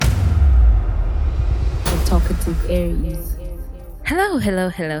Talkative Aries. Hello, hello,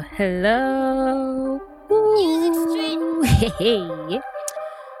 hello, hello. Ooh, hey.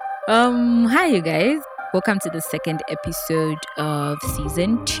 Hi you guys. Welcome to the second episode of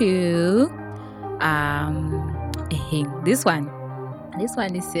season 2. This one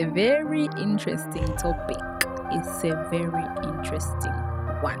is a very interesting topic. It's a very interesting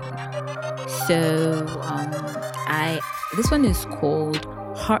one. So, this one is called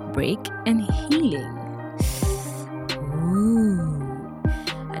Heartbreak and Healing. Ooh,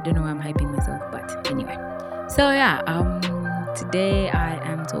 I don't know why I'm hyping myself, but anyway. So today I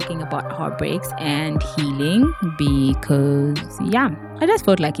am talking about heartbreaks and healing because I just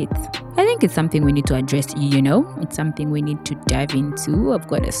felt like I think it's something we need to address, it's something we need to dive into. I've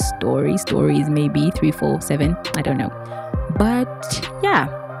got a stories maybe 3, 4, 7, I don't know. But yeah,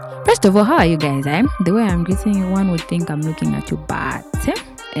 first of all, how are you guys? The way I'm greeting you, one would think I'm looking at you, but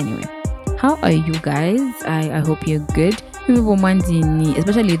anyway, how are you guys? I hope you're good.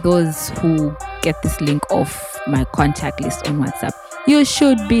 Especially those who get this link off my contact list on WhatsApp, you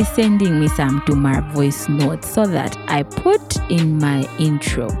should be sending me some to my voice notes so that I put in my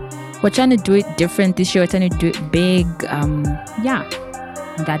intro. We're trying to do it different this year. We're trying to do it big.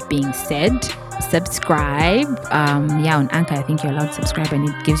 That being said, subscribe. On Anchor, I think you're allowed to subscribe and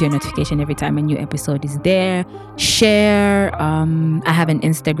it gives you a notification every time a new episode is there. Share. I have an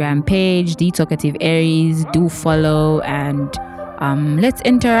Instagram page, The Talkative Aries. Do follow and let's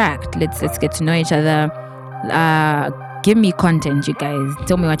interact. Let's get to know each other. Give me content, you guys.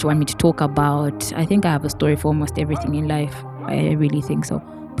 Tell me what you want me to talk about. I think I have a story for almost everything in life. I really think so.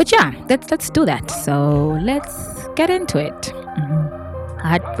 But yeah, let's do that. So let's get into it.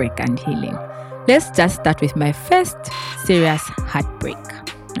 Heartbreak and healing. Let's just start with my first serious heartbreak.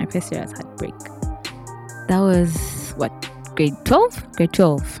 That was grade 12? Grade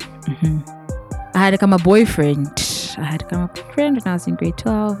 12. I had become a boyfriend. When I was in grade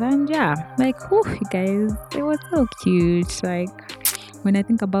 12, and you guys, it was so cute. When I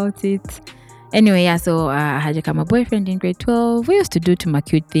think about it. Anyway, so I had become a boyfriend in grade 12. We used to do my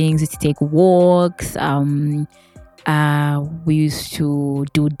cute things. We used to take walks. We used to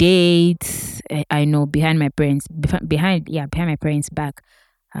do dates. I know behind my parents' back.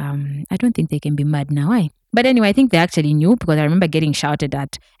 I don't think they can be mad now. But anyway, I think they actually knew because I remember getting shouted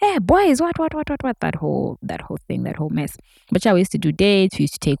at. Hey, boys, what? That whole thing, that whole mess. But we used to do dates. We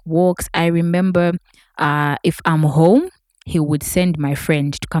used to take walks. I remember, if I'm home, he would send my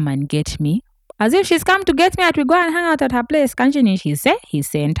friend to come and get me, as if she's come to get me. We go and hang out at her place. Can't you? He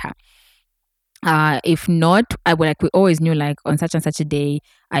sent her. If not, we always knew on such and such a day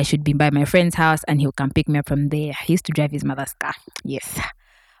I should be by my friend's house and he'll come pick me up from there. He used to drive his mother's car. Yes.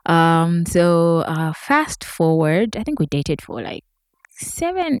 So fast forward, I think we dated for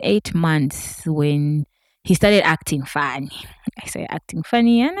 7-8 months when he started acting funny. I started acting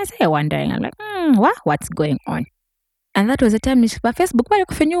funny and I started wondering. I'm like, what's going on? And that was the time Facebook.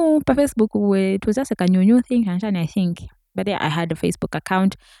 It was just a new thing, I think. But yeah, I had a Facebook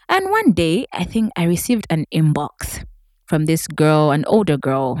account. And one day, I think I received an inbox from this girl, an older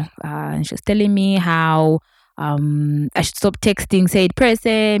girl. And she was telling me how I should stop texting said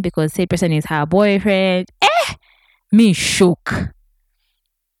person because said person is her boyfriend. Me shook.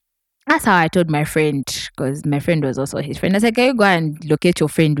 That's how I told my friend, because my friend was also his friend. I said, can you go and locate your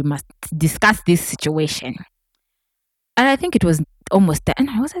friend? We must discuss this situation. And I think it was almost that. And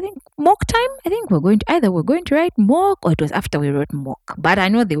I think mock time. I think we're going to write mock, or it was after we wrote mock. But I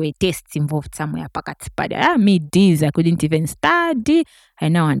know there were tests involved somewhere. Me this, I couldn't even study. I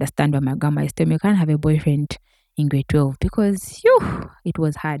now understand why my grandma is telling me you can't have a boyfriend in grade 12 because it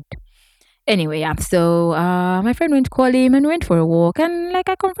was hard. Anyway, so my friend went to call him and went for a walk, and I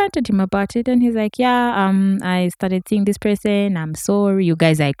confronted him about it, and he's like, I started seeing this person. I'm sorry, you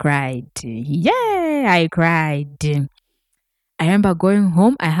guys. I cried. Yeah, I cried. I remember going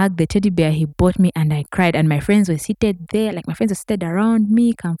home, I hugged the teddy bear he bought me and I cried. And my friends were seated there, my friends were seated around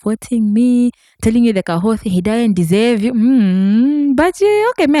me, comforting me, telling you the whole thing, he doesn't deserve you. But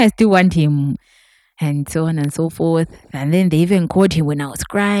I still want him. And so on and so forth. And then they even called him when I was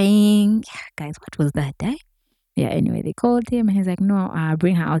crying. Yeah, guys, what was that, Yeah, anyway, they called him and he's like, no,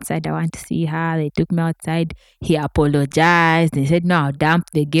 bring her outside. I want to see her. They took me outside. He apologized. They said, no, I'll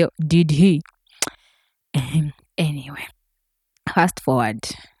dump the girl. Did he? Anyway. Fast forward,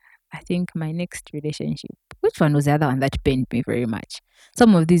 I think my next relationship, which one was the other one that pained me very much?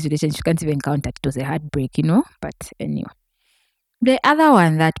 Some of these relationships you can't even count that it was a heartbreak, but anyway. The other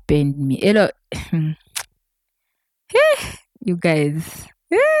one that pained me, you guys,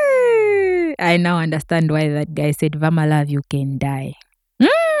 I now understand why that guy said, Vama love, you can die.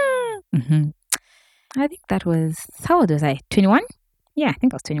 I think that was, how old was I? 21? Yeah, I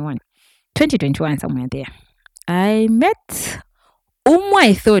think I was 21. 2021, somewhere there. I met whom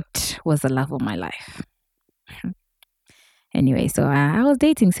I thought was the love of my life. Anyway, so I was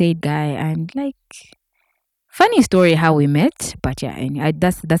dating said guy, and like, funny story how we met, but yeah, and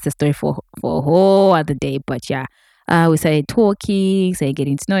that's the story for a whole other day. But yeah, we started talking, started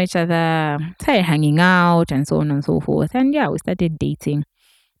getting to know each other, started hanging out, and so on and so forth. And yeah, we started dating.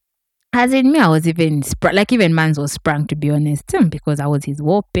 As in me, I was even like even Mans was sprung, to be honest, because I was his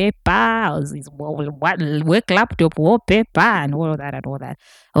wallpaper, I was his work laptop wallpaper, and all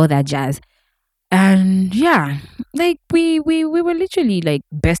that jazz. And yeah, like we were literally like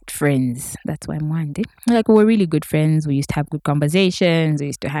best friends. That's why I'm wondering. Like we were really good friends. We used to have good conversations. We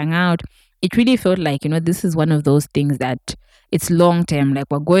used to hang out. It really felt like, this is one of those things that it's long term. Like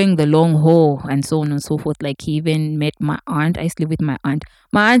we're going the long haul and so on and so forth. Like he even met my aunt. I used to live with my aunt.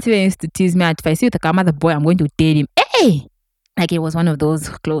 My aunt even used to tease me out. If I see the other boy, I'm going to date him. Hey! Like it was one of those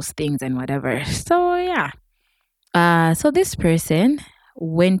close things and whatever. So yeah. So this person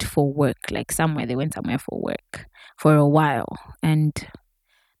went for work, like somewhere, they went somewhere for work for a while. And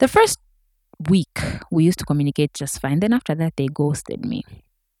the first week we used to communicate just fine. Then after that they ghosted me.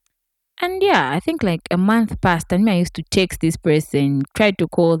 And yeah, I think like a month passed and me, I used to text this person, tried to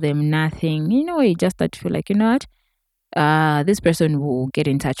call them, nothing. You just start to feel like, what? This person will get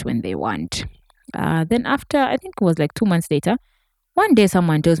in touch when they want. Then after, I think it was like 2 months later, one day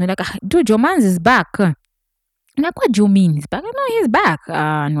someone tells me like, dude, your man's is back. I'm like, what do you mean he's back? I know he's back.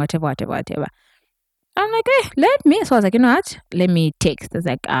 And whatever. I'm like, let me. So I was like, you know what? Let me text. I was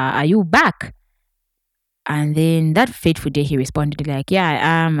like, are you back? And then that fateful day, he responded like, yeah, I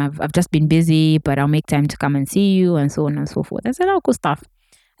am. I've just been busy, but I'll make time to come and see you and so on and so forth. I said, oh, cool stuff.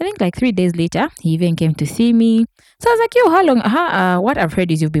 I think like 3 days later, he even came to see me. So I was like, yo, how long? What I've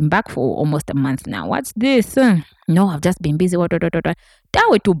heard is you've been back for almost a month now. What's this? No, I've just been busy. What. That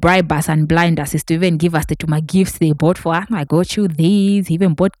way to bribe us and blind us is to even give us the Tuma gifts they bought for us. I got you these. He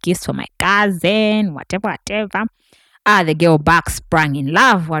even bought gifts for my cousin, whatever. The girl back sprang in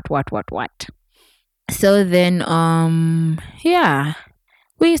love. What. So then, yeah,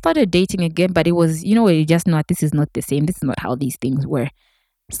 we started dating again, but it was, you just know this is not the same. This is not how these things were.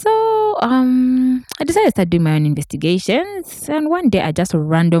 So I decided to start doing my own investigations, and one day I just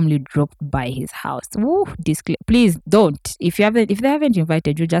randomly dropped by his house. Ooh, please don't. If they haven't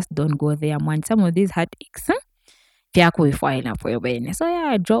invited you, just don't go there. I'm on some of these heartaches. So yeah,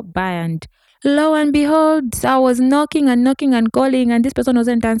 I dropped by, and lo and behold, I was knocking and calling, and this person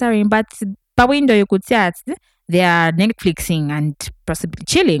wasn't answering. But by window you could see they are Netflixing and possibly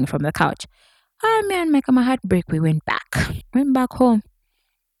chilling from the couch. Me and my heartbreak, we went back home.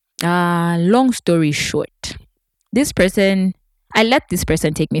 Long story short, I let this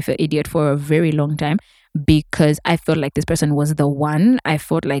person take me for idiot for a very long time because I felt like this person was the one. I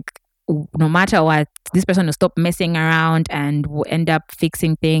felt like no matter what, this person will stop messing around and will end up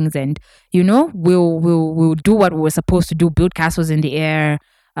fixing things, and we'll do what we were supposed to do, build castles in the air,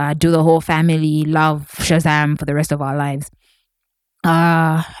 do the whole family love Shazam for the rest of our lives.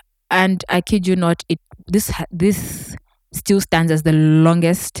 And I kid you not, this still stands as the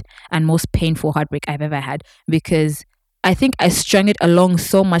longest and most painful heartbreak I've ever had, because I think I strung it along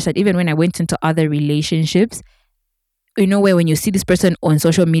so much that even when I went into other relationships, where when you see this person on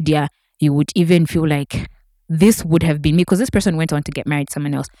social media, you would even feel like this would have been me, because this person went on to get married to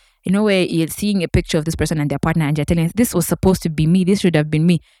someone else. Where you're seeing a picture of this person and their partner and you're telling, this was supposed to be me, this should have been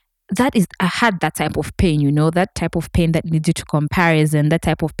me. I had that type of pain, that type of pain that leads you to comparison, that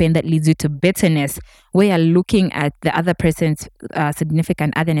type of pain that leads you to bitterness, where you're looking at the other person's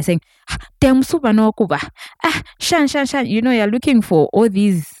significant other and saying, "Dem super no kuba, shan. You're looking for all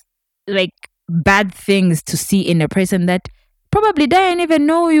these like bad things to see in a person that probably doesn't even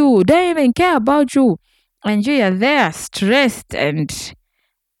know you, doesn't even care about you, and you're there stressed. And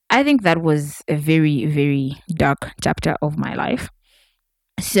I think that was a very, very dark chapter of my life.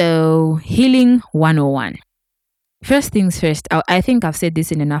 So, healing 101. First things first, I think I've said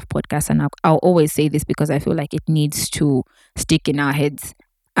this in enough podcasts, and I'll always say this because I feel like it needs to stick in our heads.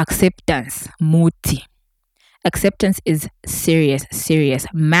 Acceptance, muti. Acceptance is serious,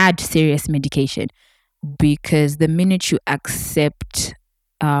 mad serious medication, because the minute you accept,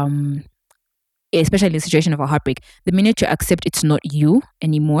 especially in the situation of a heartbreak, the minute you accept it's not you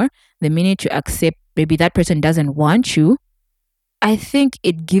anymore, the minute you accept maybe that person doesn't want you, I think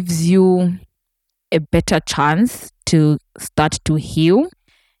it gives you a better chance to start to heal.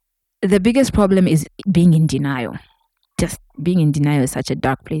 The biggest problem is being in denial. just being in denial is such a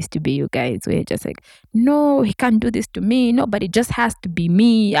dark place to be, you guys. Where you're just like, no, he can't do this to me. No, but it just has to be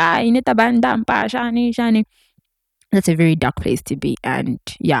me. Shani. That's a very dark place to be. And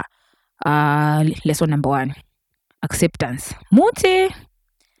yeah, lesson number 1, acceptance. Mute.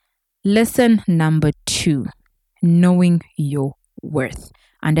 Lesson number 2, knowing your worth.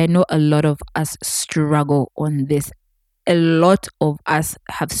 And I know a lot of us struggle on this. A lot of us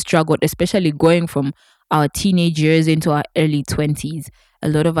have struggled, especially going from our teenage years into our early 20s. A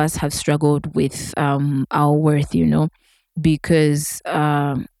lot of us have struggled with our worth, because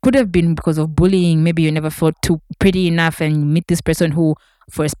could have been because of bullying. Maybe you never felt too pretty enough and you meet this person who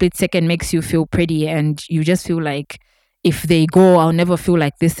for a split second makes you feel pretty, and you just feel like if they go, I'll never feel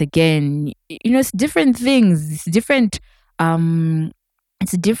like this again. It's different things. It's different things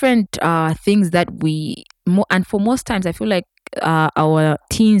that and for most times I feel like our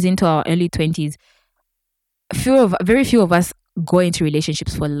teens into our early 20s, very few of us go into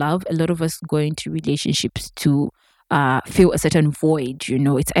relationships for love. A lot of us go into relationships to feel a certain void.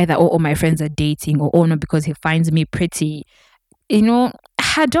 It's either oh my friends are dating, or oh no, because he finds me pretty.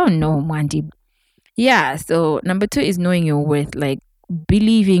 I don't know, Mandy. Yeah, so number 2 is knowing your worth, like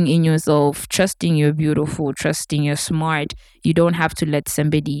believing in yourself, trusting you're beautiful, trusting you're smart. You don't have to let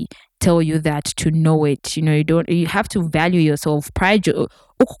somebody tell you that to know it. You have to value yourself. Pride,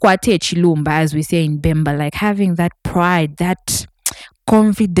 ukukwate chilumba, as we say in Bemba, like having that pride, that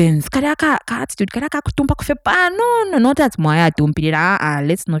confidence. No, not that moya tumpi.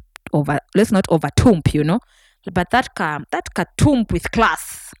 Let's not over tump, but that tump with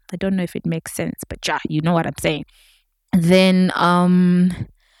class. I don't know if it makes sense, but yeah, you know what I'm saying. Then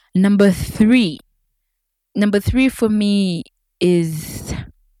number 3 for me is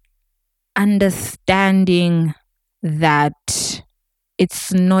understanding that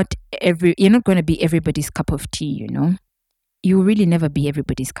you're not going to be everybody's cup of tea. You will really never be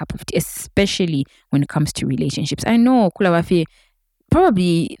everybody's cup of tea, especially when it comes to relationships. I know Kulawafi,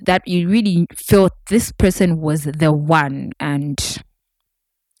 probably that you really felt this person was the one and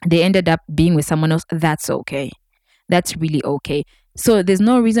they ended up being with someone else. That's okay. That's really okay. So there's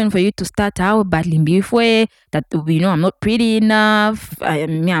no reason for you to start out battling before that, I'm not pretty enough.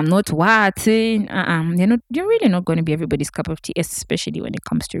 I'm not what. You're really not going to be everybody's cup of tea, especially when it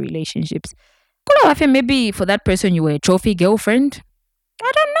comes to relationships. Maybe for that person you were a trophy girlfriend.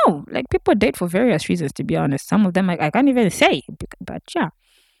 I don't know. Like, people date for various reasons, to be honest. Some of them I can't even say, but yeah.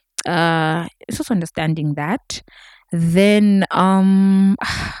 It's also understanding that. Then I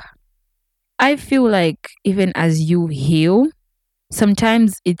feel like even as you heal,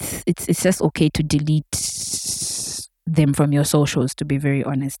 sometimes it's just okay to delete them from your socials, to be very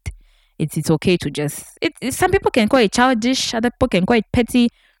honest. It's okay to just some people can call it childish, other people can call it petty,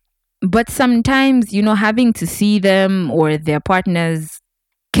 but sometimes having to see them or their partners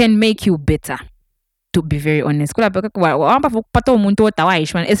can make you bitter, to be very honest. Especially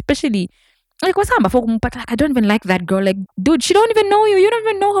like I don't even like that girl. Like, dude, she don't even know you. You don't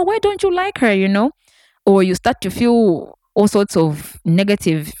even know her. Why don't you like her? Or you start to feel all sorts of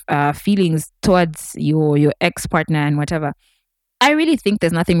negative feelings towards your ex partner and whatever. I really think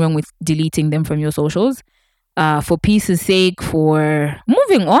there's nothing wrong with deleting them from your socials, for peace's sake, for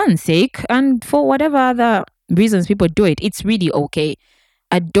moving on sake, and for whatever other reasons people do it. It's really okay.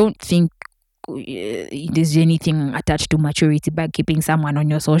 I don't think there's anything attached to maturity by keeping someone on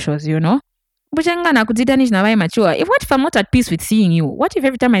your socials. But mature. What if I'm not at peace with seeing you? What if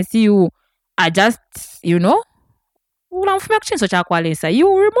every time I see you, I just, you remove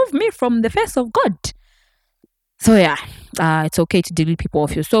me from the face of God? So yeah, it's okay to delete people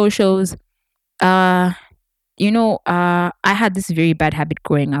off your socials. I had this very bad habit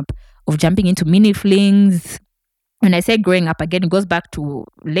growing up of jumping into mini flings. When I say growing up, again, it goes back to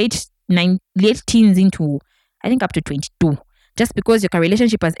late teens into, I think, up to 22. Just because your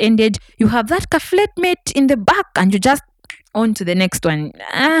relationship has ended, you have that flatmate in the back and you just on to the next one.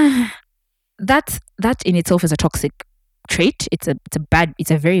 That in itself is a toxic trait. It's a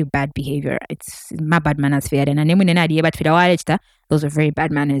very bad behavior. It's my bad manners fair. And those are very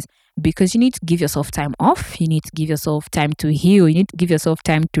bad manners, because you need to give yourself time off. You need to give yourself time to heal. You need to give yourself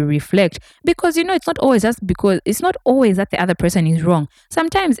time to reflect, because it's not always that the other person is wrong.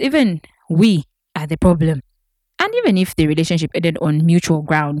 Sometimes even we are the problem. And even if the relationship ended on mutual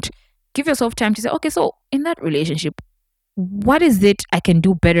ground, give yourself time to say, okay, so in that relationship, what is it I can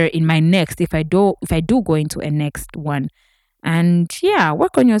do better in my next, if I do go into a next one? And yeah,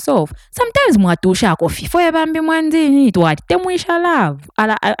 work on yourself. Sometimes love.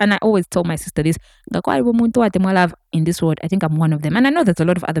 And I always tell my sister this, love in this world. I think I'm one of them. And I know there's a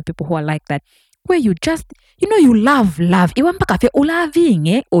lot of other people who are like that. where you just, you love. Iwan mpaka fe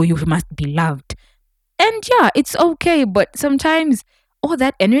uloving, or you must be loved. And yeah, it's okay, but sometimes all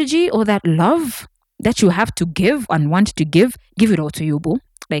that energy, all that love that you have to give and want to give it all to you, boo.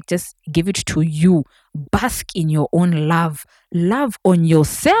 Like, just give it to you. Bask in your own love. Love on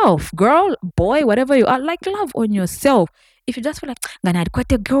yourself, girl, boy, whatever you are. Like, love on yourself. If you just feel like, "Gana, I'd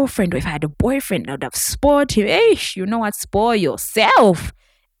quite a girlfriend, or if I had a boyfriend, I would have spoiled him." Ish, you know what? Spoil yourself.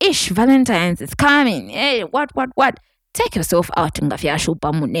 Ish, Valentine's is coming. Hey, what? Take yourself out in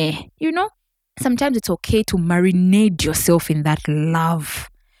the you know? Sometimes it's okay to marinate yourself in that love.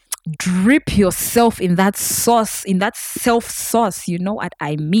 Drip yourself in that sauce, in that self sauce. You know what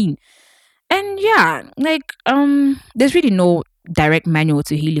I mean? And yeah, like, there's really no direct manual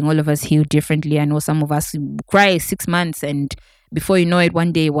to healing. All of us heal differently. I know some of us cry 6 months, and before you know it,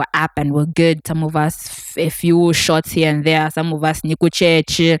 one day we're up and we're good. Some of us a few shots here and there. Some of us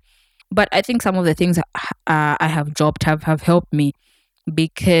nikucheche. But I think some of the things I have dropped have helped me,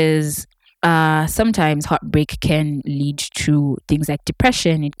 because sometimes heartbreak can lead to things like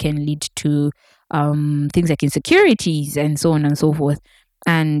depression. It can lead to things like insecurities and so on and so forth.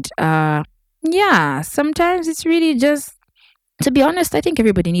 And yeah, sometimes it's really just, to be honest, I think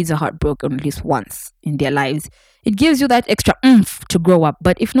everybody needs a heartbroken at least once in their lives. It gives you that extra oomph to grow up.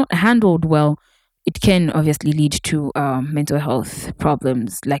 But if not handled well, it can obviously lead to mental health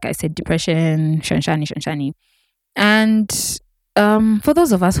problems. Like I said, depression, shanshani. And for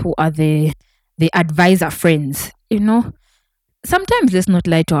those of us who are the advisor friends, sometimes let's not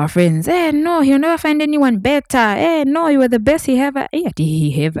lie to our friends. No, he'll never find anyone better. No, you were the best he ever.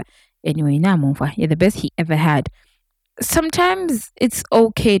 He ever. Anyway, you're the best he ever had. Sometimes it's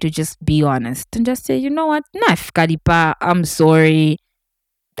okay to just be honest and just say, you know what, Naf Kalipa, I'm sorry.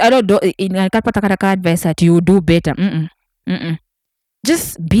 I don't do in advice that you do better.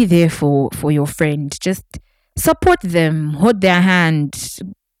 Just be there for your friend. Just support them, hold their hand,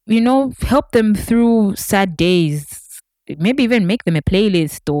 help them through sad days. Maybe even make them a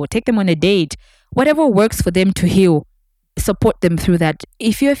playlist or take them on a date. Whatever works for them to heal, support them through that.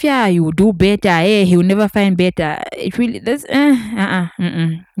 If you fear you do better, he'll never find better. It really does. That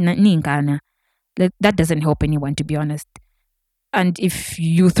doesn't help anyone, to be honest. And if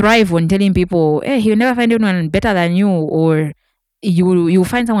you thrive on telling people, he'll never find anyone better than you, or you'll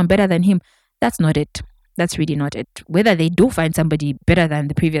find someone better than him, that's not it. That's really not it. Whether they do find somebody better than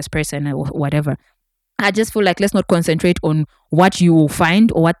the previous person or whatever, I just feel like let's not concentrate on what you will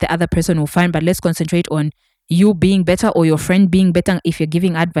find or what the other person will find, but let's concentrate on you being better or your friend being better. If you're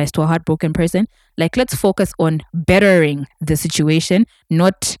giving advice to a heartbroken person, like, let's focus on bettering the situation,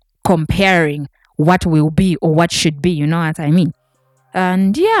 not comparing what will be or what should be. You know what I mean?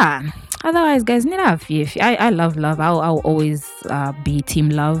 And yeah, otherwise, guys, I love love. I'll always be team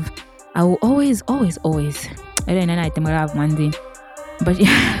love. I will always. I don't know one thing, but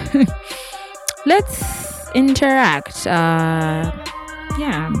yeah, let's interact.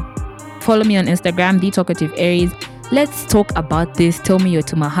 Yeah, follow me on Instagram, The Talkative Aries. Let's talk about this. Tell me your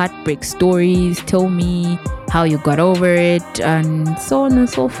Tuma heartbreak stories. Tell me how you got over it, and so on and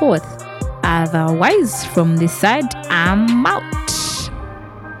so forth. Otherwise, from this side, I'm out.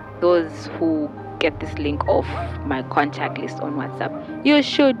 Those who get this link off my contact list on WhatsApp, you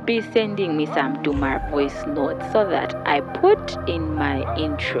should be sending me some Dumar voice notes so that I put in my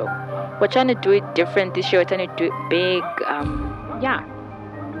intro. We're trying to do it different this year. We're trying to do it big. Yeah.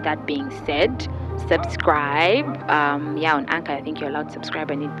 That being said, subscribe. On Anchor, I think you're allowed to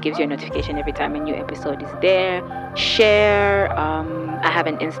subscribe, and it gives you a notification every time a new episode is there. Share. I have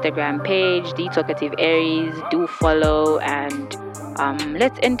an Instagram page, The Talkative Aries. Do follow, and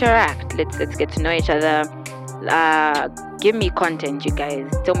let's interact. Let's get to know each other. Give me content, you guys.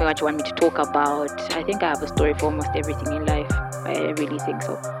 Tell me what you want me to talk about. I think I have a story for almost everything in life. I really think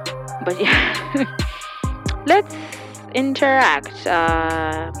so. But yeah, let's interact.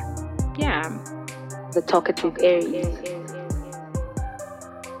 The Talkative Aries.